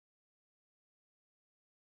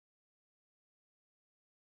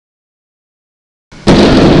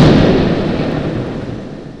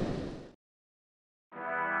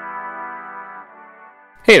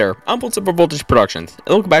Hey there, I'm Bolt Super Voltage Productions, and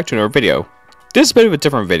welcome back to another video. This is a bit of a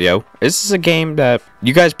different video. This is a game that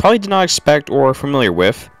you guys probably did not expect or are familiar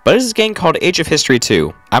with, but this is a game called Age of History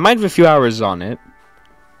 2. I might have a few hours on it,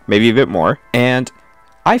 maybe a bit more, and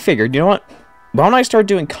I figured, you know what, why don't I start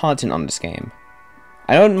doing content on this game?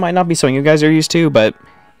 I know it might not be something you guys are used to, but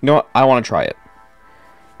you know what, I want to try it.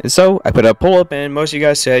 And so, I put a poll up, and most of you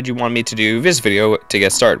guys said you wanted me to do this video to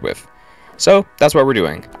get started with. So, that's what we're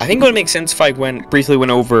doing. I think it would make sense if I briefly went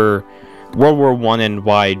over World War I and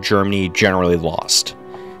why Germany generally lost.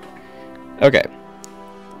 Okay.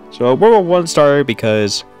 So, World War I started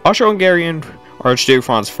because Austro-Hungarian Archduke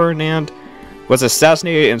Franz Ferdinand was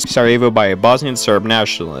assassinated in Sarajevo by a Bosnian Serb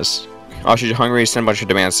nationalist. Austria-Hungary sent a bunch of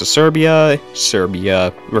demands to Serbia.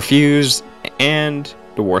 Serbia refused, and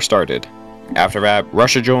the war started. After that,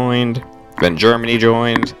 Russia joined, then Germany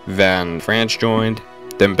joined, then France joined.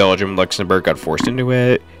 Then Belgium, Luxembourg got forced into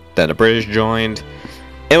it. Then the British joined.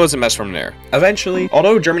 It was a mess from there. Eventually,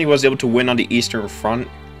 although Germany was able to win on the Eastern Front,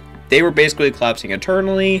 they were basically collapsing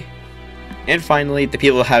internally. And finally, the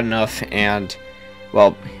people had enough, and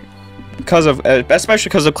well, especially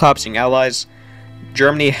because of collapsing allies,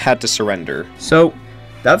 Germany had to surrender. So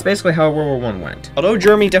that's basically how World War I went. Although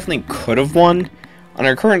Germany definitely could have won,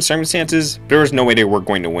 under current circumstances, there was no way they were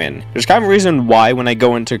going to win. There's kind of a reason why when I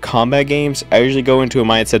go into combat games, I usually go into a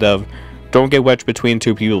mindset of don't get wedged between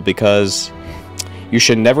two people, because you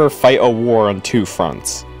should never fight a war on two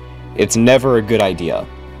fronts. It's never a good idea.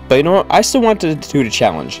 But you know what? I still wanted to do the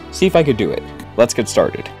challenge. See if I could do it. Let's get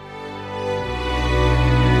started.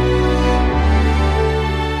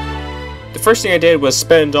 The first thing I did was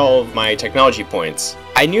spend all of my technology points.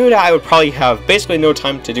 I knew that I would probably have basically no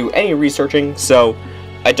time to do any researching, so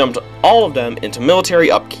I dumped all of them into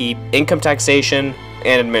military upkeep, income taxation,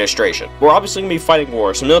 and administration. We're obviously going to be fighting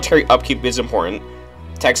war, so military upkeep is important.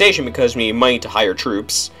 Taxation because we need money to hire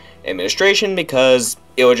troops. Administration because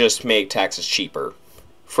it will just make taxes cheaper.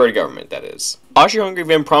 For the government, that is. Austria-Hungary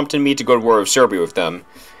then prompted me to go to war with Serbia with them.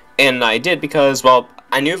 And I did because, well,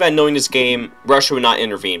 I knew that knowing this game, Russia would not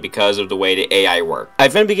intervene because of the way the AI worked. I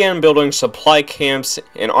then began building supply camps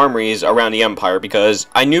and armories around the empire because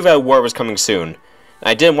I knew that war was coming soon, and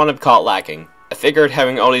I didn't want to be caught lacking. I figured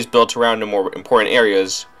having all these built around the more important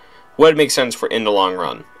areas would make sense in the long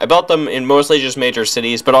run. I built them in mostly just major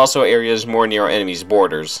cities, but also areas more near our enemies'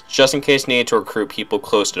 borders, just in case I needed to recruit people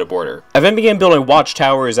close to the border. I then began building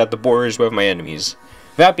watchtowers at the borders with my enemies.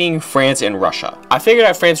 That being France and Russia. I figured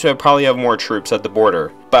that France would probably have more troops at the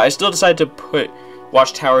border, but I still decided to put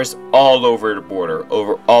watchtowers all over the border,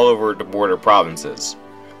 all over the border provinces,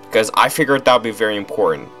 because I figured that would be very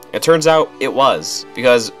important. It turns out it was,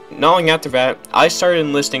 because not long after that, I started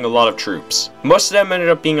enlisting a lot of troops. Most of them ended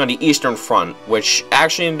up being on the Eastern Front, which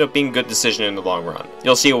actually ended up being a good decision in the long run.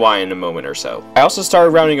 You'll see why in a moment or so. I also started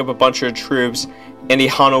rounding up a bunch of troops in the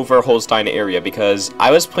Hanover-Holstein area because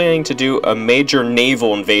I was planning to do a major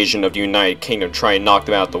naval invasion of the United Kingdom to try and knock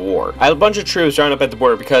them out of the war. I had a bunch of troops rounded up at the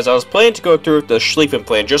border because I was planning to go through the Schlieffen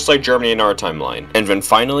Plan just like Germany in our timeline. And then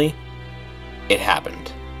finally, it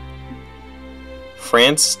happened.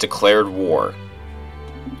 France declared war.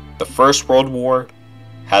 The First World War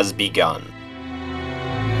has begun.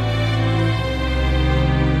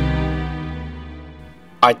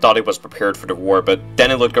 I thought I was prepared for the war, but then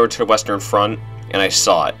I looked over to the Western Front, and I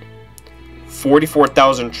saw it.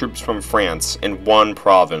 44,000 troops from France in one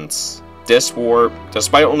province. This war,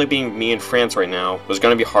 despite only being me and France right now, was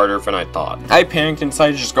going to be harder than I thought. I panicked and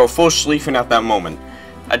decided to just go full Schlieffen at that moment.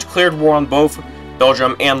 I declared war on both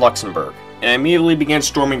Belgium and Luxembourg, and I immediately began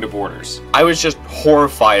storming the borders. I was just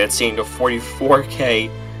horrified at seeing the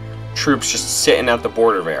 44k troops just sitting at the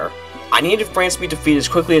border there. I needed France to be defeated as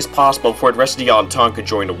quickly as possible before the rest of the Entente could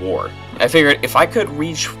join the war. I figured if I could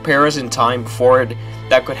reach Paris in time before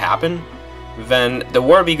that could happen, then the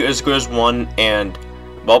war would be as good as won, and,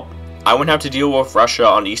 well, I wouldn't have to deal with Russia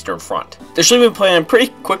on the Eastern Front. The Schlieffen Plan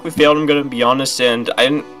pretty quickly failed, I'm gonna be honest, and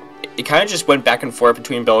it kind of just went back and forth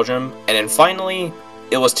between Belgium, and then finally,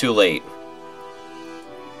 it was too late.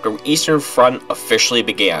 The Eastern Front officially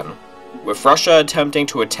began, with Russia attempting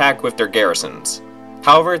to attack with their garrisons.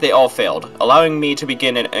 However, they all failed, allowing me to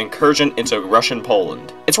begin an incursion into Russian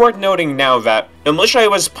Poland. It's worth noting now that the militia I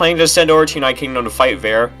was planning to send over to United Kingdom to fight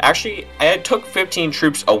there, actually, I took 15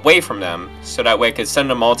 troops away from them, so that way I could send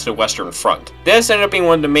them all to the Western Front. This ended up being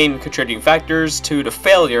one of the main contributing factors to the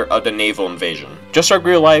failure of the naval invasion. Just like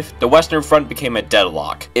real life, the Western Front became a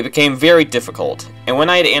deadlock. It became very difficult, and when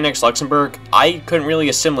I had annexed Luxembourg, I couldn't really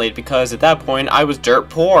assimilate because at that point I was dirt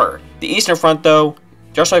poor. The Eastern Front though,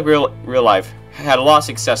 just like real life, had a lot of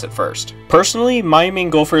success at first. Personally, my main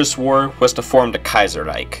goal for this war was to form the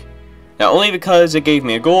Kaiserreich. Not only because it gave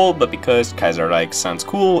me a goal, but because Kaiserreich sounds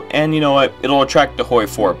cool, and you know what, it'll attract the Hoi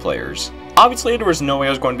 4 players. Obviously, there was no way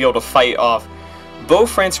I was going to be able to fight off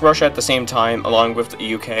both France and Russia at the same time, along with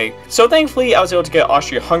the UK, so thankfully I was able to get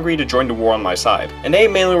Austria-Hungary to join the war on my side, and they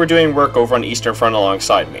mainly were doing work over on the Eastern Front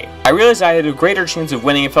alongside me. I realized I had a greater chance of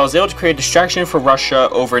winning if I was able to create a distraction for Russia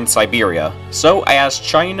over in Siberia, so I asked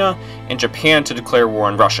China and Japan to declare war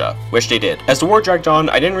on Russia, which they did. As the war dragged on,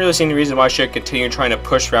 I didn't really see any reason why I should continue trying to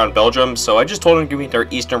push around Belgium, so I just told them to give me their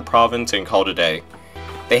eastern province and called it a day.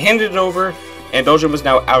 They handed it over, and Belgium was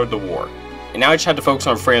now out of the war, and now I just had to focus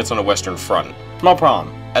on France on the Western Front. No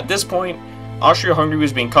problem. At this point, Austria-Hungary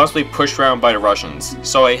was being constantly pushed around by the Russians,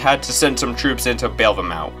 so I had to send some troops in to bail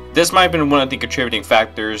them out. This might have been one of the contributing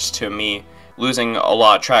factors to me losing a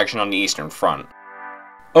lot of traction on the Eastern Front.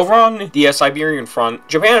 Over on the Siberian front,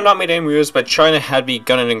 Japan had not made any moves, but China had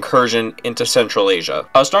begun an incursion into Central Asia.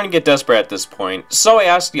 I was starting to get desperate at this point, so I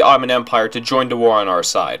asked the Ottoman Empire to join the war on our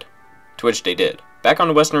side, to which they did. Back on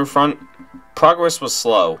the Western Front, progress was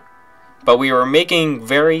slow, but we were making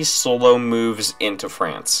very slow moves into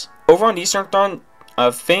France. Over on the Eastern Front,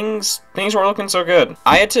 things weren't looking so good.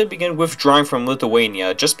 I had to begin withdrawing from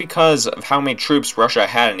Lithuania just because of how many troops Russia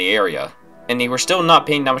had in the area, and they were still not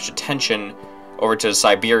paying that much attention over to the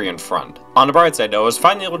Siberian front. On the bright side though, I was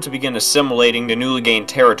finally able to begin assimilating the newly gained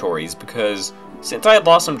territories because since I had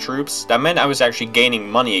lost some troops, that meant I was actually gaining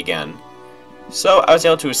money again. So I was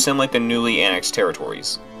able to assimilate the newly annexed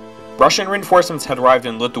territories. Russian reinforcements had arrived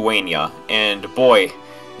in Lithuania, and boy,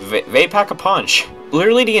 they pack a punch.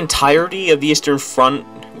 Literally the entirety of the Eastern Front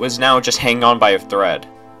was now just hanging on by a thread.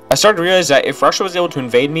 I started to realize that if Russia was able to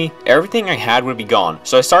invade me, everything I had would be gone,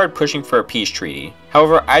 so I started pushing for a peace treaty.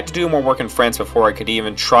 However, I had to do more work in France before I could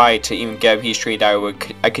even try to get a peace treaty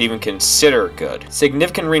that I could even consider good.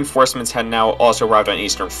 Significant reinforcements had now also arrived on the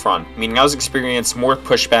Eastern Front, meaning I was experiencing more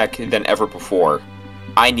pushback than ever before.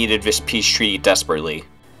 I needed this peace treaty desperately.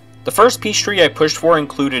 The first peace treaty I pushed for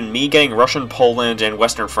included me getting Russian Poland and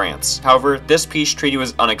Western France. However, this peace treaty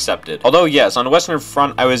was unaccepted. Although yes, on the Western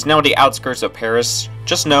Front I was now on the outskirts of Paris,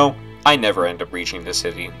 just know, I never ended up reaching the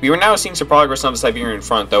city. We were now seeing some progress on the Siberian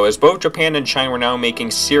front though, as both Japan and China were now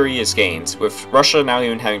making serious gains, with Russia now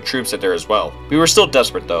even having troops there as well. We were still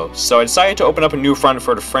desperate though, so I decided to open up a new front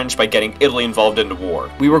for the French by getting Italy involved in the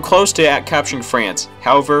war. We were close to capturing France,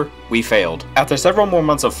 however, we failed. After several more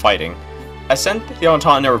months of fighting, I sent the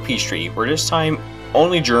Entente a peace treaty, where this time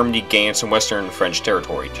only Germany gained some Western French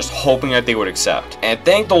territory, just hoping that they would accept. And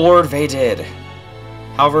thank the Lord they did.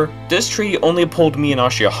 However, this treaty only pulled me and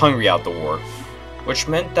Austria-Hungary out the war, which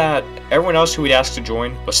meant that everyone else who we'd asked to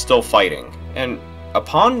join was still fighting. And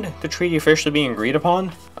upon the treaty officially being agreed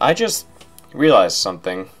upon, I just realized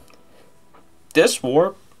something. This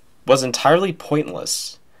war was entirely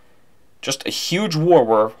pointless. Just a huge war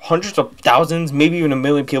where hundreds of thousands, maybe even 1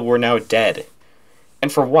 million people were now dead.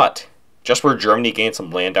 And for what? Just where Germany gained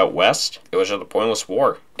some land out west? It was just a pointless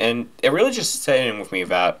war. And it really just set in with me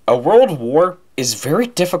that a world war is very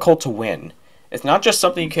difficult to win. It's not just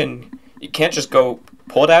something you can't just go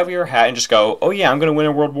pull it out of your hat and just go, oh yeah, I'm going to win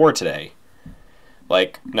a world war today.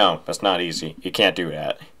 Like, no, that's not easy. You can't do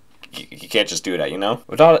that. You can't just do that, you know?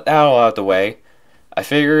 With all that all out of the way, I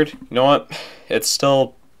figured, you know what? It's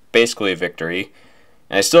still basically a victory,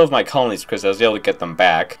 and I still have my colonies because I was able to get them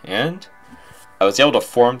back, and I was able to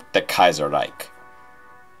form the Kaiserreich.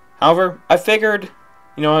 However, I figured,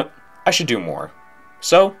 you know what, I should do more.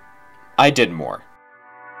 So, I did more.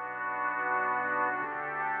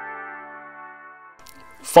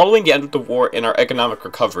 Following the end of the war and our economic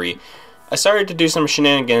recovery, I started to do some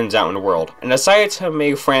shenanigans out in the world, and decided to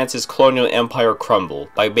make France's colonial empire crumble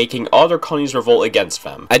by making all their colonies revolt against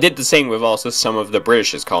them. I did the same with also some of the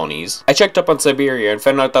British's colonies. I checked up on Siberia and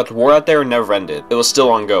found out that the war out there never ended. It was still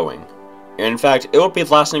ongoing. And in fact, it would be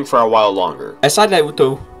lasting for a while longer. I decided that with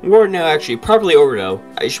the war now actually probably over though,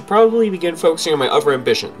 I should probably begin focusing on my other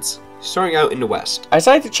ambitions, starting out in the west. I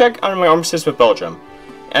decided to check on my armistice with Belgium,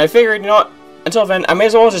 and I figured, you know what, until then, I may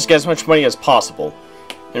as well just get as much money as possible.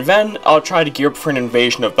 And then, I'll try to gear up for an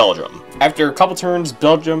invasion of Belgium. After a couple turns,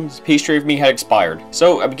 Belgium's peace treaty with me had expired,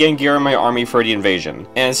 so I began gearing my army for the invasion.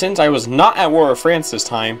 And since I was not at war with France this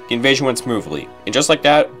time, the invasion went smoothly. And just like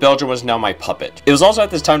that, Belgium was now my puppet. It was also at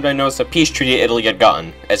this time that I noticed the peace treaty Italy had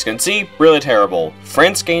gotten. As you can see, really terrible.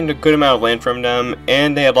 France gained a good amount of land from them,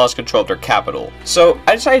 and they had lost control of their capital. So,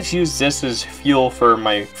 I decided to use this as fuel for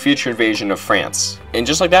my future invasion of France. And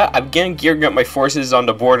just like that, I began gearing up my forces on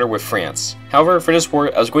the border with France. However, for this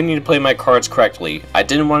war, I was going to need to play my cards correctly. I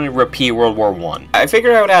didn't want to repeat World War I. I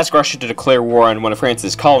figured I would ask Russia to declare war on one of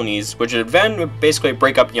France's colonies, which would then basically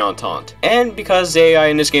break up the Entente. And because the AI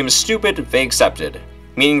in this game is stupid, they accepted.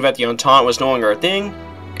 meaning that the Entente was no longer a thing,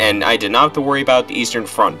 and I did not have to worry about the Eastern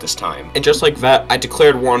Front this time. And just like that, I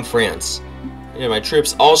declared war on France. And my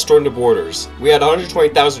troops all stormed the borders. We had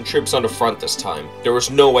 120,000 troops on the front this time. There was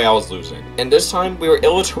no way I was losing. And this time, we were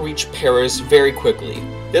able to reach Paris very quickly.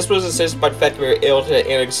 This was assisted by the fact that we were able to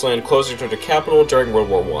annex land closer to the capital during World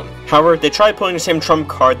War I. However, they tried pulling the same trump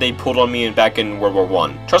card they pulled on me back in World War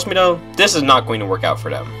I. Trust me though, this is not going to work out for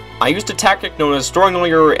them. I used a tactic known as throwing all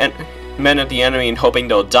your men at the enemy and hoping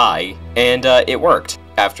they'll die, and it worked,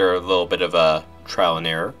 after a little bit of a trial and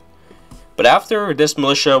error. But after this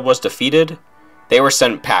militia was defeated, they were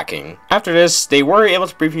sent packing. After this, they were able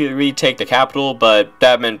to briefly retake the capital, but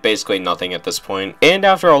that meant basically nothing at this point. And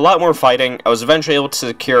after a lot more fighting, I was eventually able to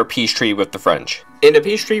secure a peace treaty with the French. In the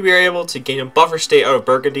peace treaty, we were able to gain a buffer state out of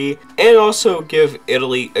Burgundy, and also give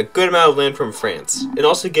Italy a good amount of land from France, and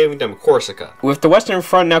also giving them Corsica. With the Western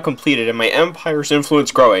Front now completed and my empire's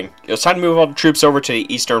influence growing, it was time to move all the troops over to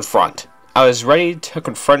the Eastern Front. I was ready to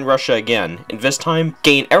confront Russia again, and this time,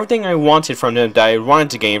 gain everything I wanted from them that I wanted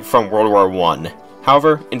to gain from World War I.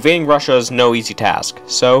 However, invading Russia is no easy task,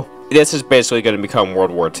 so this is basically going to become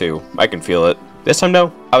World War II. I can feel it. This time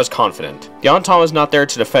though, I was confident. The Entente was not there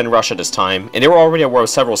to defend Russia this time, and they were already at war with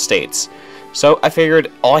several states. So I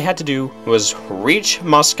figured all I had to do was reach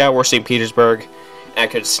Moscow or St. Petersburg, and I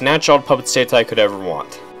could snatch all the puppet states I could ever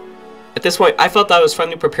want. At this point, I felt that I was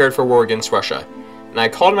finally prepared for war against Russia, and I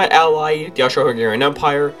called my ally, the Austro-Hungarian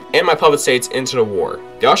Empire, and my puppet states into the war.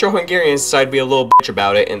 The Austro-Hungarians decided to be a little bitch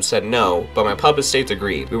about it and said no, but my puppet states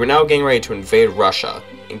agreed. We were now getting ready to invade Russia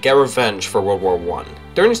and get revenge for World War I.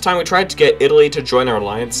 During this time, we tried to get Italy to join our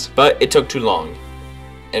alliance, but it took too long.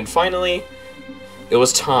 And finally, it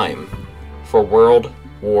was time for World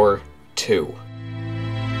War II.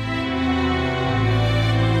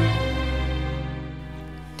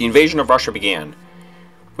 The invasion of Russia began,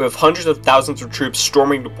 with hundreds of thousands of troops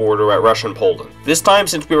storming the border at Russia and Poland. This time,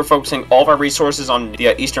 since we were focusing all of our resources on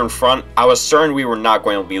the Eastern Front, I was certain we were not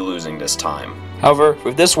going to be losing this time. However,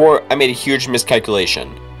 with this war, I made a huge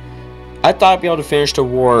miscalculation. I thought I'd be able to finish the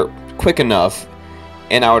war quick enough,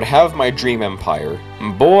 and I would have my dream empire.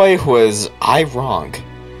 Boy, was I wrong.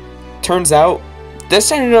 Turns out,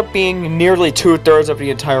 this ended up being nearly 2/3 of the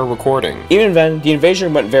entire recording. Even then, the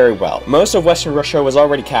invasion went very well. Most of Western Russia was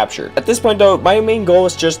already captured. At this point though, my main goal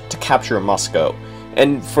was just to capture Moscow,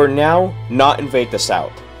 and for now, not invade the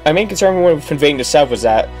south. My main concern with invading the south was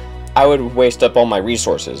that I would waste up all my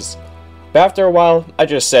resources. But after a while, I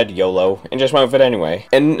just said YOLO, and just went with it anyway.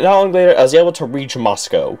 And not long later, I was able to reach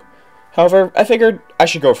Moscow. However, I figured I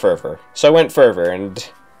should go further. So I went further, and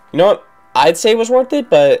you know what? I'd say it was worth it,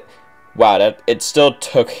 but wow, it still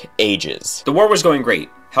took ages. The war was going great.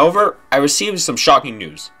 However, I received some shocking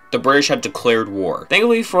news. The British had declared war.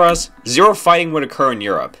 Thankfully for us, zero fighting would occur in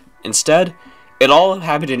Europe. Instead, it all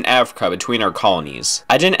happened in Africa between our colonies.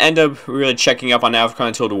 I didn't end up really checking up on Africa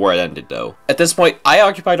until the war ended though. At this point, I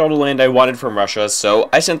occupied all the land I wanted from Russia, so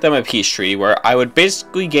I sent them a peace treaty where I would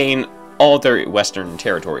basically gain all of their western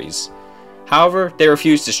territories. However, they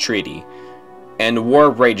refused this treaty, and the war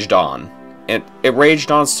raged on. And it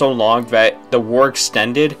raged on so long that the war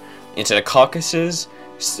extended into the Caucasus,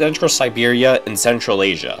 Central Siberia, and Central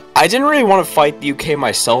Asia. I didn't really want to fight the UK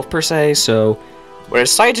myself per se, so what I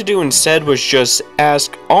decided to do instead was just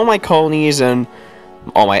ask all my colonies and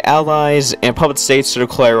all my allies and puppet states to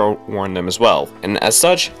declare war on them as well. And as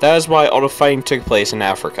such, that is why all the fighting took place in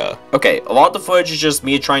Africa. Okay, a lot of the footage is just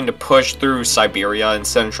me trying to push through Siberia and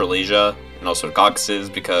Central Asia, and also the Caucasus,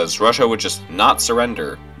 because Russia would just not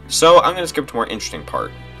surrender. So I'm going to skip to a more interesting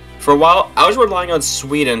part. For a while, I was relying on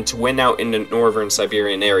Sweden to win out in the northern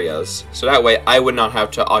Siberian areas, so that way I would not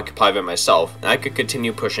have to occupy them myself, and I could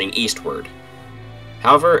continue pushing eastward.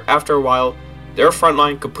 However, after a while, their front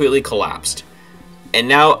line completely collapsed, and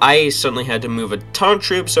now I suddenly had to move a ton of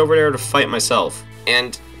troops over there to fight myself,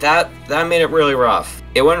 and that made it really rough.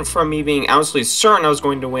 It went from me being absolutely certain I was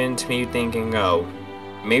going to win to me thinking, oh,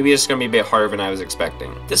 maybe it's going to be a bit harder than I was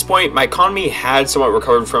expecting. At this point, my economy had somewhat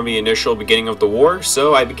recovered from the initial beginning of the war,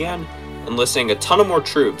 so I began enlisting a ton of more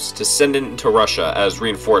troops to send into Russia as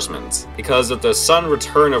reinforcements, because of the sudden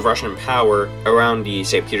return of Russian power around the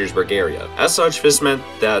St. Petersburg area. As such, this meant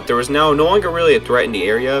that there was now no longer really a threat in the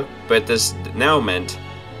area, but this now meant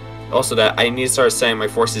also that I need to start sending my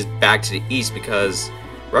forces back to the east because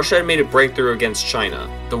Russia had made a breakthrough against China.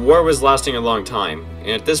 The war was lasting a long time,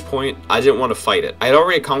 and at this point, I didn't want to fight it. I had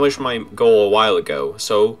already accomplished my goal a while ago,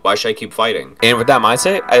 so why should I keep fighting? And with that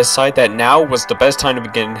mindset, I decided that now was the best time to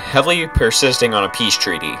begin heavily persisting on a peace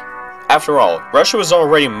treaty. After all, Russia was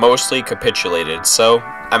already mostly capitulated, so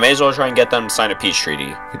I may as well try and get them to sign a peace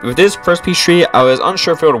treaty. With this first peace treaty, I was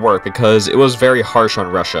unsure if it would work because it was very harsh on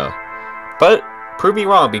Russia. But proved me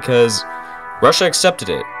wrong because Russia accepted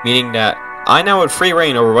it, meaning that I now had free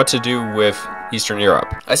reign over what to do with Eastern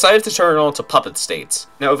Europe. I decided to turn it all into puppet states.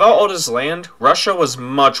 Now, without all this land, Russia was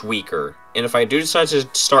much weaker, and if I do decide to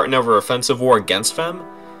start another offensive war against them,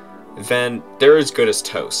 then they're as good as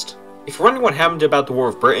toast. If you're wondering what happened about the War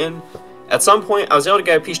with Britain, at some point I was able to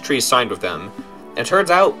get a peace treaty signed with them, and it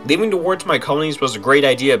turns out leaving the war to my colonies was a great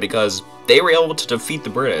idea because they were able to defeat the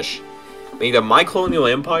British, meaning that my colonial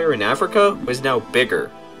empire in Africa was now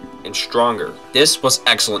bigger and stronger. This was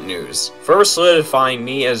excellent news, further solidifying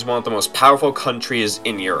me as one of the most powerful countries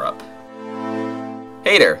in Europe.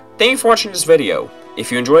 Hey there, thank you for watching this video.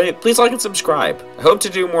 If you enjoyed it, please like and subscribe. I hope to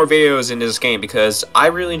do more videos in this game because I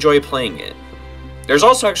really enjoy playing it. There's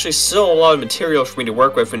also actually still a lot of material for me to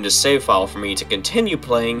work with in this save file for me to continue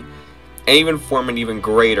playing and even form an even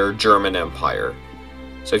greater German empire.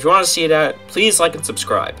 So if you want to see that, please like and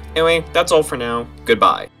subscribe. Anyway, that's all for now.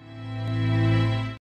 Goodbye.